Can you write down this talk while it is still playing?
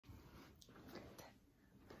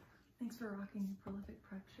Thanks for rocking your prolific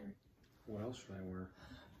prep shirt. What else should I wear?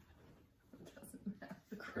 It doesn't matter.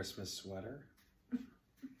 Christmas sweater?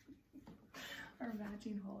 Our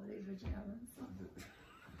matching holiday pajamas.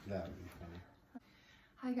 That would be funny.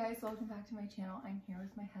 Hi guys, welcome back to my channel. I'm here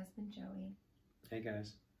with my husband, Joey. Hey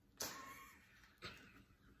guys.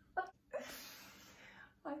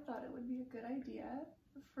 I thought it would be a good idea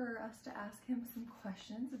for us to ask him some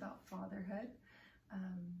questions about fatherhood.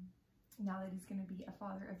 Now that he's going to be a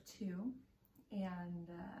father of 2, and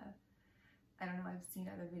I don't know, I've seen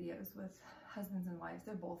other videos with husbands and wives.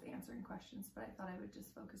 They're both answering questions, but I thought I would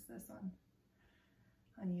just focus this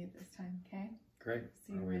on you this time, okay? Great.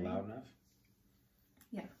 So are we ready? loud enough?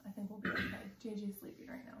 Yeah, I think we'll be okay. JJ's sleeping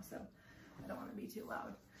right now, so I don't want to be too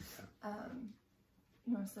loud. Okay.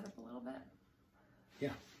 You want to sit up a little bit?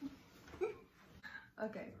 Yeah.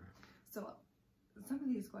 Okay, so some of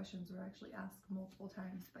these questions were actually asked multiple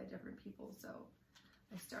times by different people, so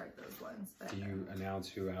I started those ones. But Do you announce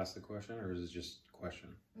who asked the question, or is it just question?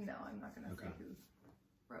 no, I'm not going to Okay. say who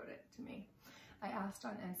wrote it to me. I asked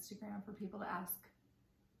on Instagram for people to ask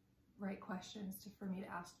right questions for me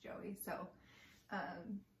to ask Joey, so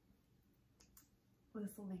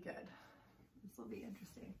this will be good. This will be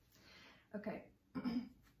interesting. Okay.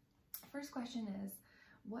 First question is,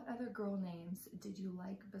 what other girl names did you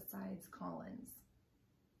like besides Collins?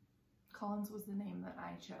 Collins was the name that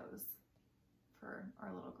I chose for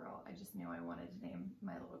our little girl. I just knew I wanted to name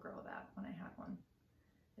my little girl that when I had one,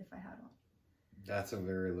 if I had one. That's a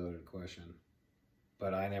very loaded question.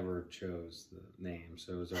 But I never chose the name,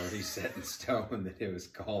 so it was already set in stone that it was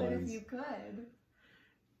Collins. But if you could,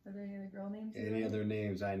 are there any other girl names? Any other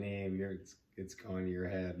names I name, it's going to your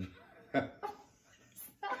head. What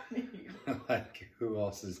does that mean? Like, who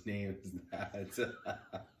else's name is that?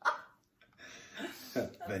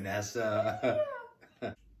 Vanessa.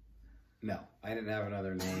 Yeah. No, I didn't have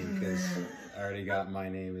another name because I already got my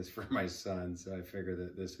name is for my son, so I figured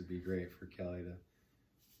that this would be great for Kelly to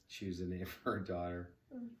choose a name for her daughter.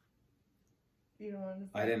 You don't want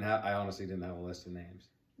to say? I honestly didn't have a list of names.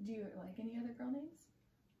 Do you like any other girl names?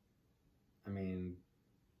 I mean,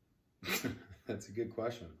 that's a good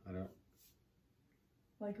question. I don't.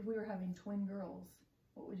 Like if we were having twin girls,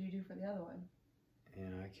 what would you do for the other one?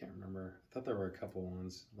 Yeah, I can't remember. I thought there were a couple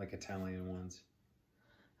ones, like Italian ones.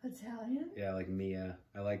 Italian? Yeah, like Mia.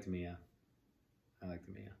 I liked Mia. I liked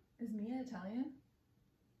Mia. Is Mia Italian?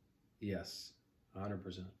 Yes, 100%.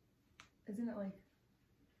 Isn't it like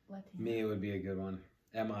Latina? Mia would be a good one.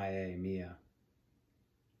 M-I-A, Mia.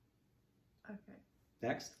 Okay.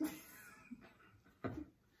 Next.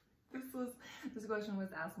 This question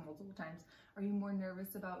was asked multiple times. Are you more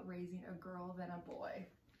nervous about raising a girl than a boy?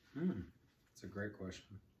 That's a great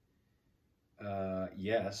question.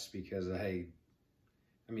 Yes, because I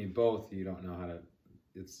mean, both you don't know how to,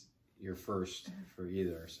 it's your first for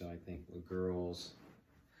either. So I think with girls,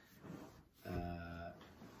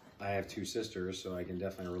 I have 2 sisters, so I can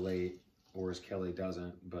definitely relate, whereas Kelly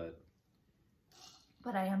doesn't, but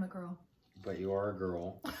I am a girl. But you are a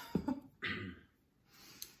girl.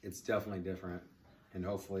 It's definitely different, and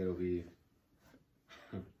hopefully it'll be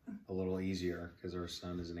a little easier because our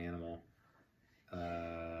son is an animal.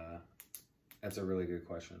 That's a really good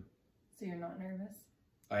question. So you're not nervous?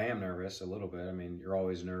 I am nervous a little bit. I mean, you're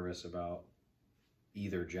always nervous about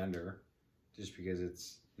either gender, just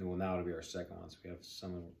because well, now it'll be our second one, so we have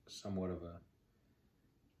somewhat of a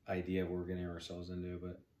idea of what we're getting ourselves into.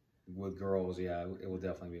 But with girls, yeah, it will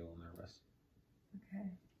definitely be a little nervous. Okay.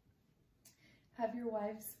 Have your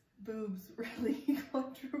wife's boobs really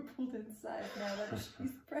quadrupled in size now that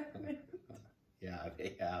she's pregnant? Yeah,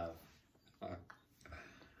 they have. I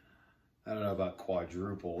don't know about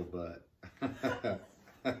quadrupled, but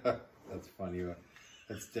that's funny.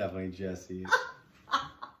 That's definitely Jesse.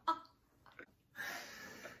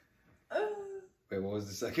 Wait, what was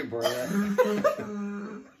the second part of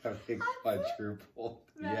that? I think quadrupled.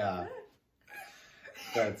 Yeah.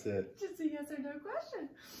 That's it. Just a yes or no question.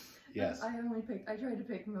 Yes. I tried to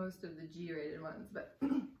pick most of the G-rated ones, but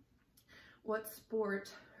what sport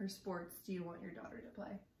or sports do you want your daughter to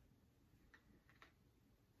play?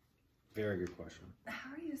 Very good question.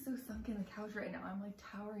 How are you so sunk in the couch right now? I'm like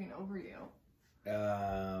towering over you.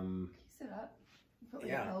 Can you sit up? Put, like,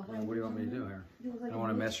 yeah. elbow What do you want me to do here? Like I don't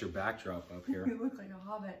want to mess your backdrop up here. You look like a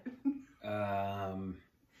hobbit.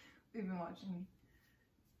 We've been watching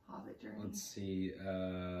Hobbit Journey. Let's see.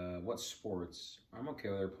 What sports? I'm okay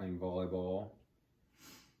with her playing volleyball,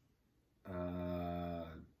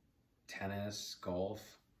 tennis,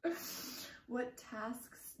 golf. What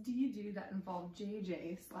tasks do you do that involve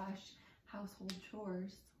JJ/household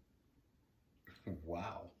chores?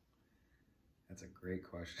 Wow. That's a great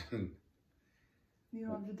question. You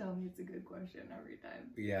don't have to tell me it's a good question every time.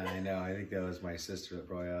 Yeah, I know. I think that was my sister that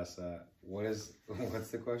probably asked that. What's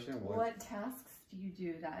the question? What tasks do you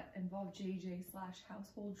do that involve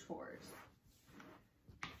JJ/household chores?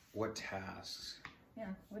 What tasks? Yeah,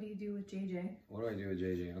 what do you do with JJ? What do I do with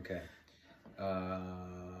JJ? Okay.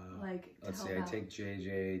 Like, let's see, I take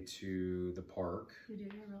JJ to the park. You do,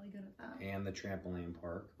 you're really good at that. And the trampoline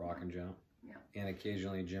park, rock and jump. Yeah. And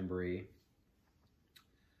occasionally Gymboree.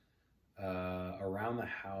 Around the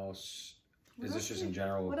house, is this just in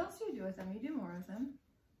general? What else do you do with them? You do more with them.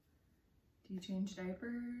 Do you change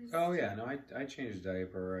diapers? Oh yeah, no, I change his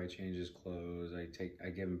diaper, I change his clothes, I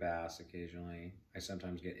give him baths occasionally. I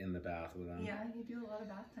sometimes get in the bath with him. Yeah, you do a lot of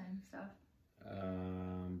bath time stuff.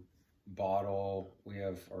 Bottle, we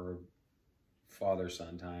have our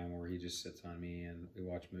father-son time where he just sits on me and we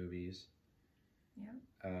watch movies. Yeah.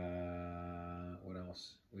 What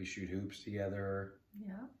else? We shoot hoops together.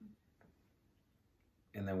 Yeah.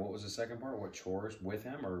 And then what was the second part? What, chores with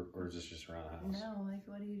him or is this just around the house? No, like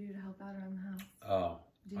what do you do to help out around the house? Oh.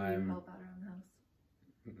 Do you help out around the house?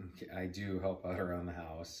 I do help out around the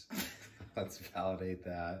house. Let's validate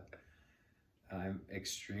that. I'm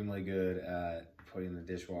extremely good at putting the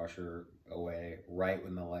dishwasher away right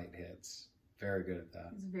when the light hits. Very good at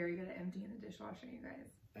that. He's very good at emptying the dishwasher, you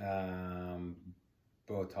guys.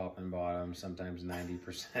 Both top and bottom, sometimes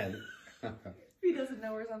 90%. If he doesn't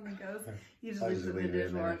know where something goes, he just leaves it in the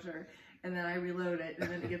dishwasher. And then I reload it, and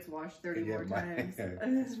then it gets washed 30 more times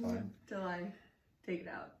until I take it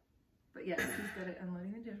out. But yes, he's good at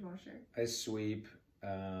unloading the dishwasher. I sweep.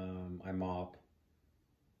 I mop.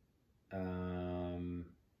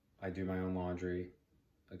 I do my own laundry,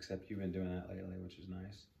 except you've been doing that lately, which is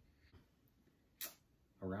nice.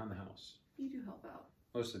 Around the house. You do help out.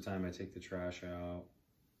 Most of the time I take the trash out.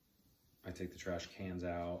 I take the trash cans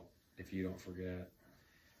out, if you don't forget.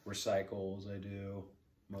 Recycles I do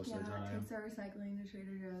most of the time. Yeah, takes our recycling to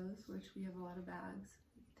Trader Joe's, which we have a lot of bags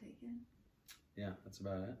we can take in. Yeah, that's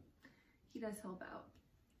about it. He does help out.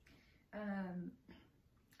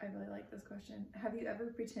 I really like this question. Have you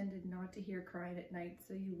ever pretended not to hear crying at night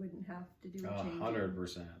so you wouldn't have to do a change?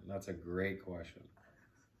 100%. That's a great question.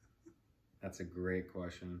 That's a great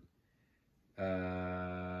question.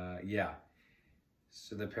 Yeah.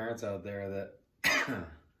 So the parents out there that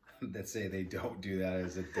that say they don't do that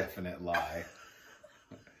is a definite lie.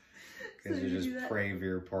 Because So you're you just praying for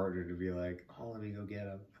your partner to be like, oh, let me go get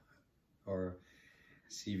him. Or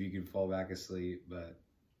see if you can fall back asleep. But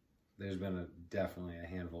there's been definitely a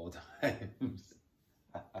handful of times.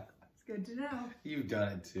 It's good to know. You've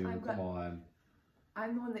done it too. Come on.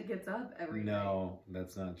 I'm the one that gets up every night. No,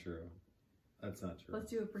 that's not true. That's not true.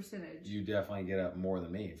 Let's do a percentage. You definitely get up more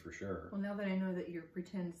than me, for sure. Well, now that I know that you're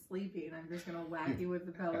pretend sleeping, I'm just going to whack you with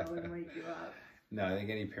the pillow and wake you up. No, I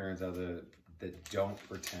think any parents out there that don't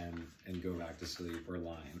pretend and go back to sleep are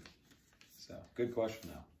lying. So, good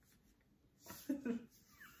question, though.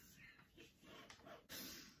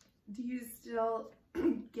 Do you still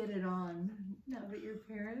get it on now that you're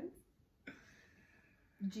parents?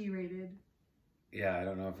 G-rated. Yeah, I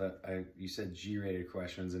don't know if you said G-rated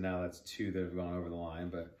questions, and now that's 2 that have gone over the line,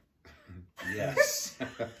 but yes.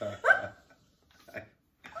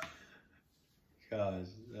 Gosh,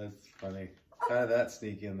 that's funny. How did that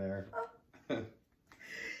sneak in there?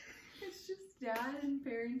 It's just dad and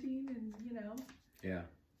parenting and, you know. Yeah.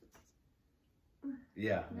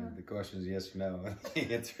 Yeah, I mean, the question is yes or no.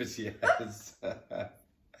 The answer is yes. I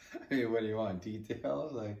mean, what do you want?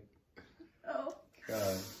 Details? Like, oh.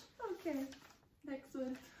 God. Okay. Next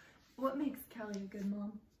one. What makes Kelly a good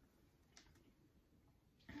mom?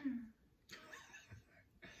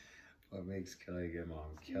 What makes Kelly a good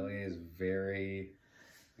mom? Kelly is very,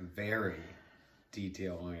 very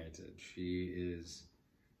detail-oriented. She is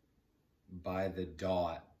by the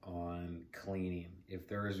dot on cleaning. If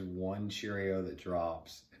there is one Cheerio that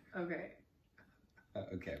drops... Okay.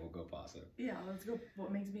 Okay, we'll go positive. Yeah, let's go.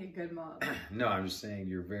 What makes me a good mom? No, I'm just saying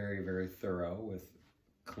you're very, very thorough with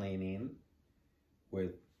cleaning,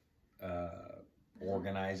 with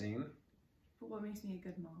organizing. But what makes me a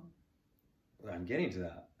good mom? I'm getting to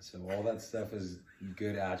that. So all that stuff is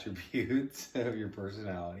good attributes of your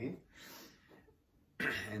personality.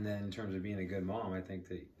 And then in terms of being a good mom, I think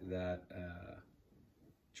that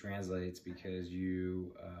translates because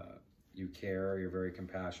you care, you're very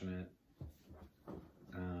compassionate.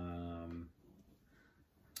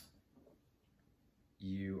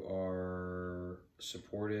 You are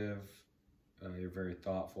supportive. You're very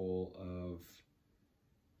thoughtful of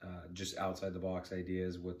just outside the box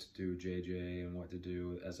ideas, what to do with JJ and what to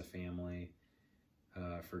do as a family.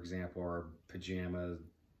 For example, our pajama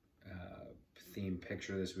theme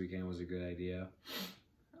picture this weekend was a good idea.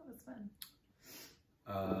 That was fun.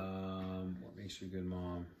 What makes you a good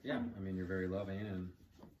mom? Yeah, I mean, you're very loving and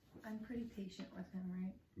I'm pretty patient with him,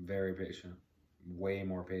 right? very patient. Way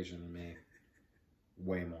more patient than me.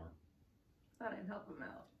 Way more. Thought I'd help him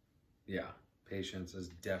out. Yeah, patience is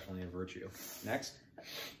definitely a virtue. Next.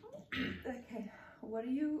 Okay, what are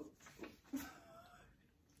you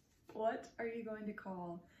going to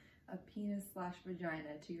call a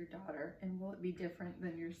penis/vagina to your daughter, and will it be different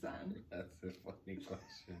than your son? That's a funny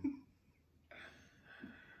question.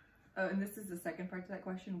 Oh, and this is the second part to that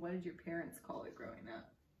question. What did your parents call it growing up?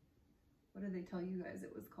 What did they tell you guys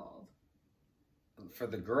it was called? For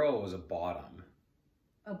the girl, it was a bottom.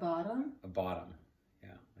 A bottom? A bottom. Yeah,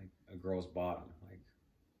 like a girl's bottom. Like,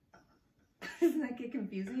 Doesn't that get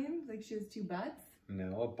confusing? Like she has two butts?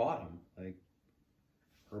 no, a bottom. Like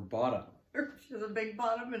her bottom. Or she has a big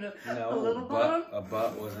bottom and a No, little bottom? a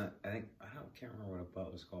butt wasn't. I can't remember what a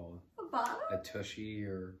butt was called. A bottom? A tushy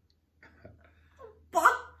or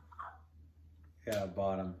Bottom? yeah, a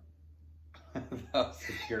bottom. That was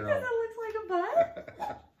a girl. Because it looks like a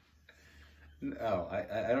butt? No,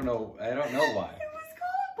 I don't know. I don't know why. It was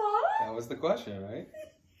called bottom? That was the question, right?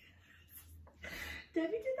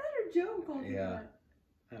 Debbie did that or Joe called it Yeah.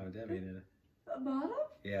 that? Oh, Debbie did it. A bottom?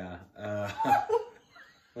 Yeah.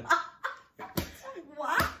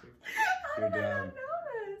 What? How You're did I not dumb.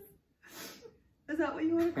 know this? Is that what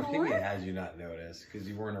you want to I call think it? it has you not noticed because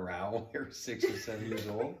you weren't around when you were 6 or 7 years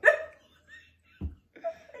old.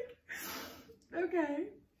 Okay.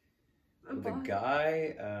 A The bottom.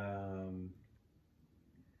 guy,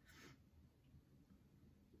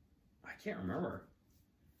 I can't remember.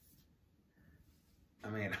 I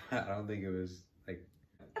mean, I don't think it was like,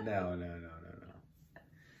 no.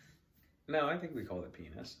 No, I think we called it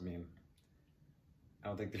penis. I mean, I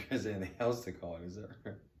don't think there is anything else to call it, is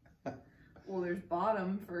there? Well, there's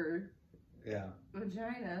bottom for Yeah.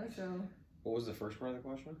 vagina, so. What was the first part of the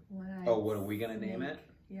question? One-eyed Oh, what are we gonna name snake. it?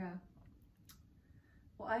 Yeah.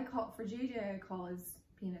 Well, for JJ, I call his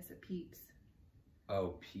penis a peeps.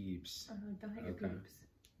 Oh, peeps. Don't hit your Okay. peeps.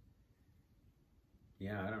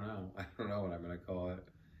 Yeah, I don't know. I don't know what I'm gonna call it.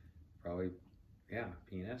 Probably, yeah,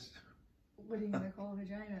 penis. What are you gonna call a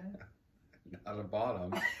vagina? Not a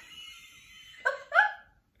bottom.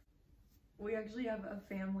 We actually have a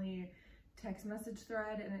family text message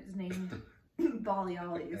thread, and it's named Bolly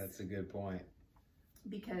Ollies That's a good point.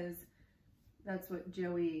 because that's what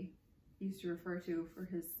Joey used to refer to for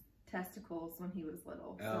his testicles when he was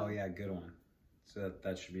little. Oh yeah, good one. So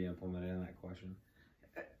that should be implemented in that question.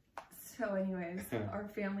 So anyways, our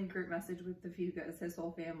family group message with the Fugas, his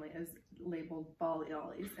whole family is labeled Bolly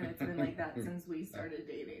Ollies, and it's been like that since we started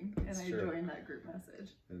dating, and It's I true. joined that group message.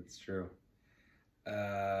 It's true.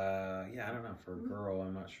 Yeah, I don't know. For a girl,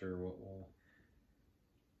 I'm not sure what we'll.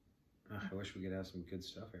 I wish we could have some good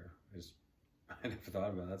stuff here. I never thought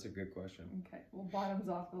about it. That's a good question. Okay, well, bottom's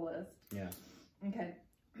off the list. Yeah. Okay.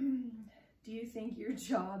 Do you think your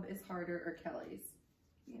job is harder or Kelly's,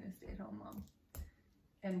 being a stay-at-home mom?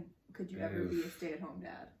 And could you ever be a stay-at-home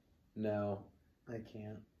dad? No, I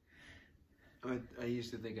can't. I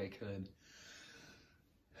used to think I could,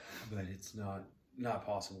 but it's not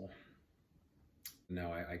possible.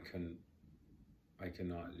 No, I couldn't. I could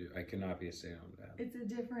not be a stay-at-home dad. It's a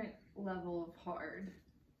different level of hard.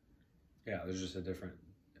 Yeah, there's just a different.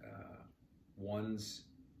 One's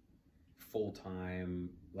full time,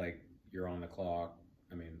 like you're on the clock.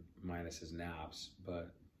 I mean, minus his naps,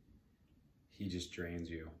 but he just drains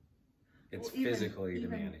you. It's Well, even- physically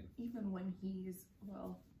demanding. Even when he's,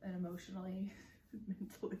 well, and emotionally,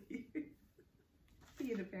 mentally,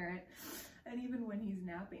 being a parent, and even when he's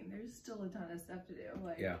napping, there's still a ton of stuff to do.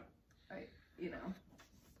 Like, Yeah.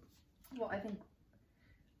 Well, I think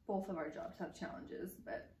both of our jobs have challenges,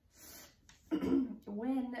 but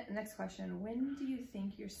next question, when do you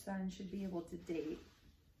think your son should be able to date?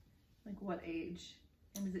 Like what age?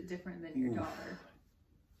 And is it different than your daughter?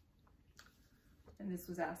 And this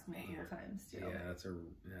was asked multiple times too. Yeah, that's I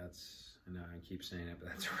know I keep saying it, but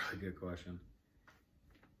that's a really good question.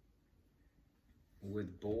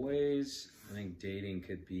 With boys, I think dating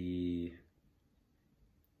could be,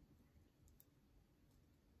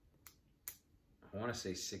 I want to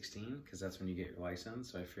say 16, because that's when you get your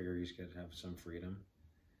license. So I figure you just get to have some freedom.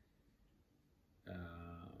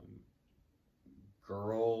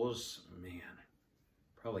 Girls, man,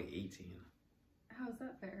 probably 18. How's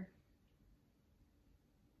that fair?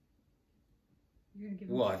 You're gonna give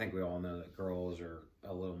Well, I think we all know that girls are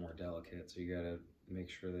a little more delicate, so you gotta make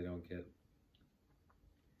sure they don't get,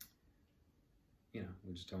 we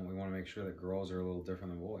want to make sure that girls are a little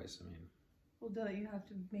different than boys. I mean, Well, don't you have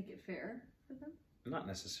to make it fair for them? Not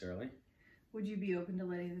necessarily. Would you be open to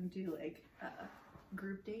letting them do like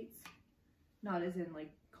group dates? Not as in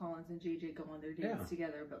like Collins and JJ go on their dates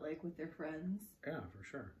together, but like with their friends? Yeah, for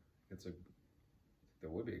sure. That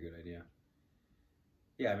would be a good idea.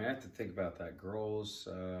 Yeah, I mean, I have to think about that. Girls,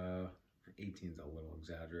 18's a little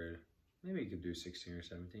exaggerated. Maybe you could do 16 or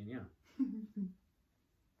 17, yeah.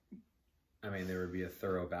 I mean, there would be a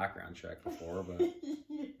thorough background check before, but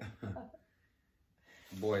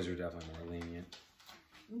boys are definitely more lenient.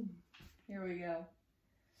 Here we go.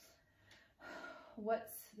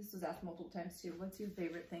 This was asked multiple times too, what's your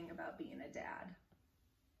favorite thing about being a dad?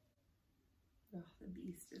 Oh, the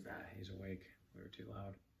beast is that. He's awake. We were too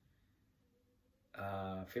loud.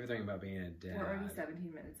 Favorite thing about being a dad. We're already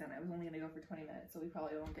 17 minutes in. I was only going to go for 20 minutes, so we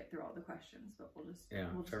probably won't get through all the questions, but we'll just... Yeah,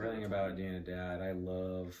 we'll just favorite thing about being a dad, I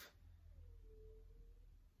love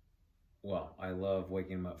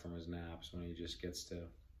waking him up from his naps when he just gets to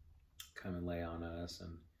come and lay on us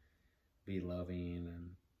and be loving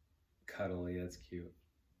and cuddly. That's cute.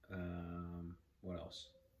 What else?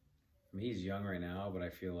 I mean, he's young right now, but I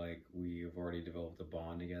feel like we've already developed a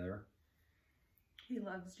bond together. He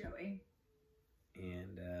loves Joey.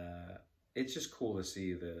 And it's just cool to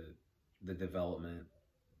see the development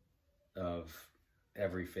of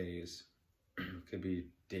every phase. Could be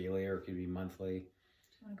daily or it could be monthly. Do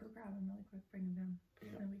you want to go grab him really quick, bring him down, so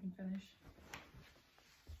that we can finish?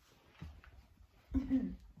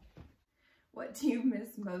 What do you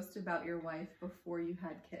miss most about your wife before you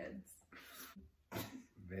had kids?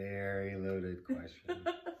 Very loaded question.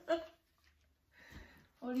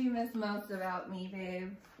 What do you miss most about me,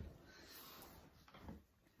 babe?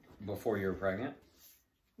 Before you were pregnant?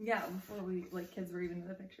 Yeah, before kids were even in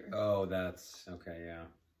the picture. Oh, that's okay, yeah.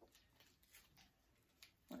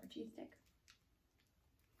 Want a cheese stick?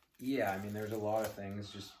 Yeah, I mean, there's a lot of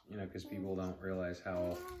things just, because people don't realize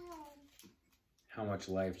how much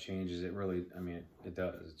life changes. It really, I mean, it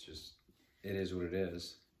does. It's just, it is what it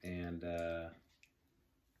is. And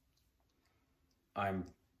I'm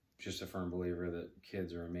just a firm believer that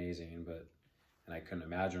kids are amazing, and I couldn't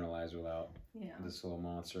imagine our lives without this little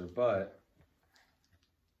monster. But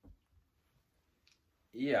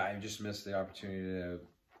yeah, I just missed the opportunity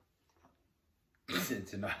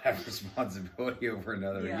to not have responsibility over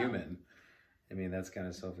another human. I mean, that's kind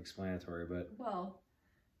of self-explanatory, but... Well,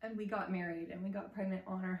 and we got married and we got pregnant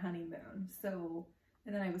on our honeymoon. So,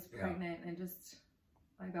 and then I was pregnant and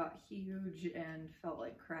I got huge and felt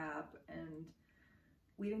like crap, and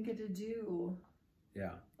we didn't get to do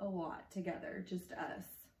a lot together, just us,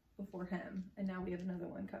 before him. And now we have another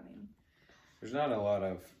one coming. There's not a lot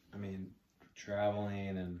of,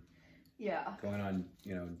 traveling and going on,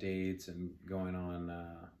 dates and going on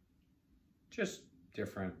just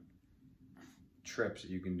different trips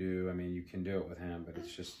that you can do. I mean, you can do it with him, but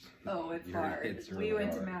it's just... Oh, it's hard. It's really we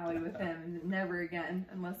went hard. to Maui with him and never again,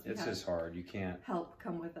 unless we It's just hard. You can't... help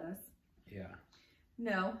come with us. Yeah.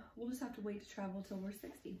 No, we'll just have to wait to travel till we're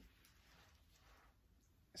 60.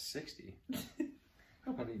 60?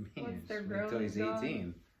 What do you mean? Once they're Just grown wait till he's and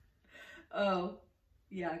 18. Oh,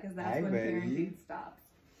 yeah, because that's Hi, when buddy. parenting stops.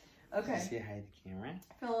 Okay. Say hi to the camera.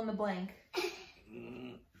 Fill in the blank.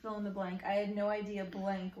 Fill in the blank. I had no idea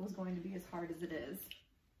blank was going to be as hard as it is.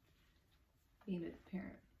 Being a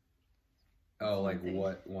parent. Oh, like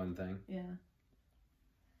what one thing? Yeah.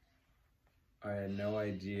 I had no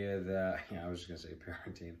idea that... Yeah, I was just going to say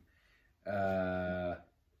parenting.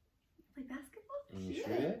 Play basketball? Can you shoot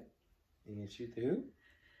it? You can shoot the hoop?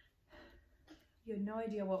 You had no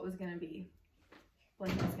idea what was going to be.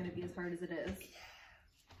 Blank was going to be as hard as it is.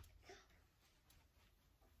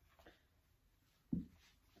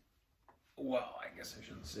 Well, I guess I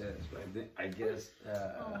shouldn't say this, but I guess...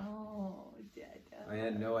 oh, Dada. I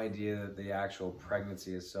had no idea that the actual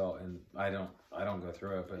pregnancy itself, and I don't go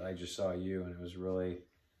through it, but I just saw you, and it was really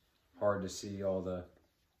hard to see all the...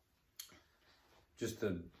 Just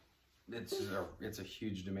the... It's a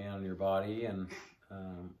huge demand on your body, and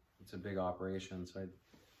it's a big operation, so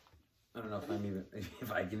I don't know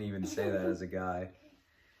if I can even say that as a guy.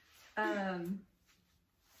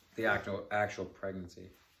 The actual pregnancy.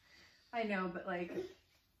 I know, but I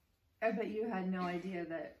bet you had no idea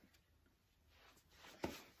that,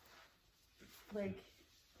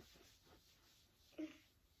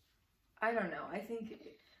 I don't know. I think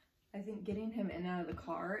getting him in and out of the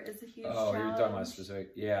car is a huge challenge. Oh, you're talking about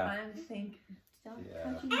specific, yeah. Stop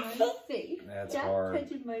touching my face. That's Stop hard.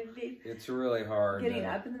 touching my face. It's really hard. Getting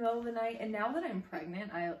up in the middle of the night, and now that I'm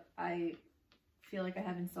pregnant, I feel like I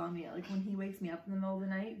have insomnia. Like when he wakes me up in the middle of the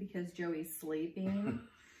night because Joey's sleeping,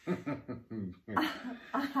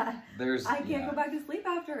 There's I can't go back to sleep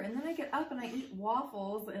after, and then I get up and I eat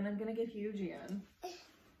waffles, and I'm gonna get huge again.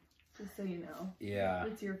 Just so you know. Yeah.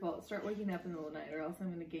 It's your fault. Start waking up in the middle of the night, or else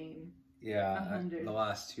I'm gonna gain. Yeah. 100. The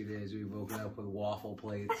last 2 days we've woken up with waffle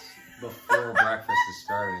plates before breakfast has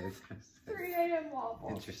started. 3 a.m.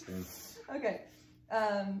 waffles. Interesting. Okay.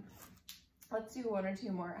 Let's do 1 or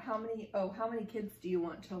 2 more. How many kids do you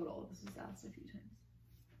want total? This was asked a few times.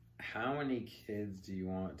 How many kids do you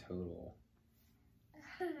want total?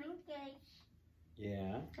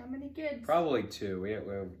 Yeah. How many kids? Probably 2. We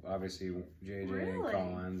have obviously JJ and Really?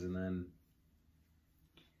 Collins, and then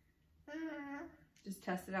Just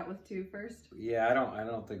test it out with 2 first. yeah, I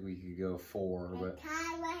don't think we could go 4, but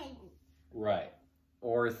right,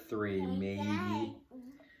 or 3 maybe.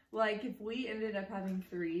 Like if we ended up having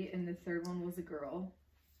 3 and the 3rd one was a girl,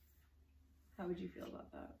 how would you feel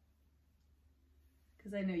about that?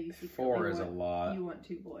 Because I know you secretly 4 is a lot. You want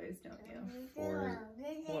 2 boys, don't you? 4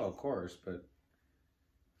 is well, of course, but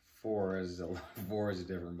 4 is a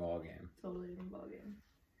different ball game. Totally different ballgame.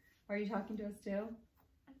 Are you talking to us too?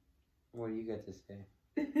 What do you got to say?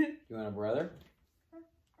 You want a brother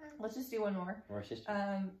Let's just do 1 more. or a sister?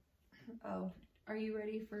 Oh, are you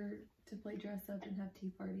ready to play dress up and have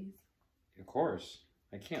tea parties? Of course,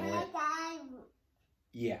 I can't wait.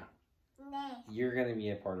 Yeah, you're gonna be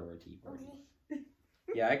a part of our tea party.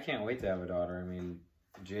 Yeah, I can't wait to have a daughter. I mean,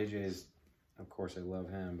 JJ's, of course, I love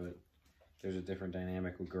him, but there's a different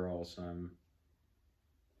dynamic with girls, so I'm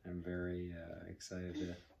very excited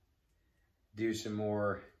to do some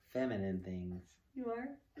more feminine things. You are?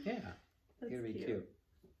 Yeah, That's it's gonna be cute.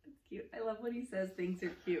 It's cute. I love when he says things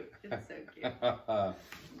are cute. It's so cute.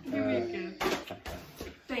 Give me a kiss.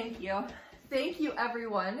 Thank you. Thank you,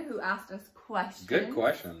 everyone who asked us questions. Good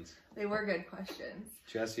questions. They were good questions.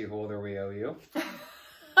 Jesse Holder, we owe you.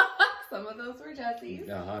 Some of those were Jesse's.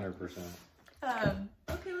 100%.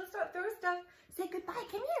 Okay, let's start throw stuff. Say goodbye.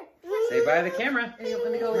 Come here. Say bye to the camera. Hey,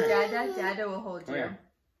 let me go with Dada. Dada will hold Come you. here.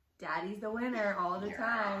 Daddy's the winner all the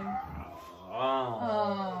time. Oh.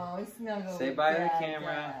 Oh, snuggle. Say with bye to the Dada.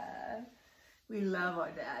 camera. We love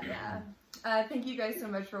our Dada. Thank you guys so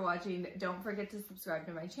much for watching. Don't forget to subscribe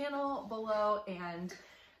to my channel below and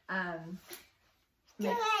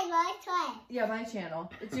yeah, my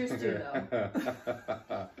channel. It's yours too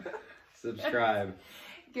though. Subscribe.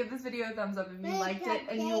 Give this video a thumbs up if you liked it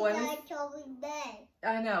and you want to.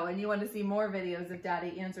 I know, and you want to see more videos of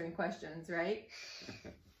Daddy answering questions, right?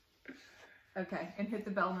 Okay, and hit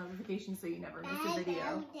the bell notification so you never miss a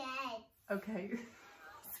video. Okay.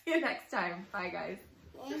 See you next time. Bye, guys.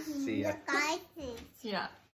 See ya. Yeah.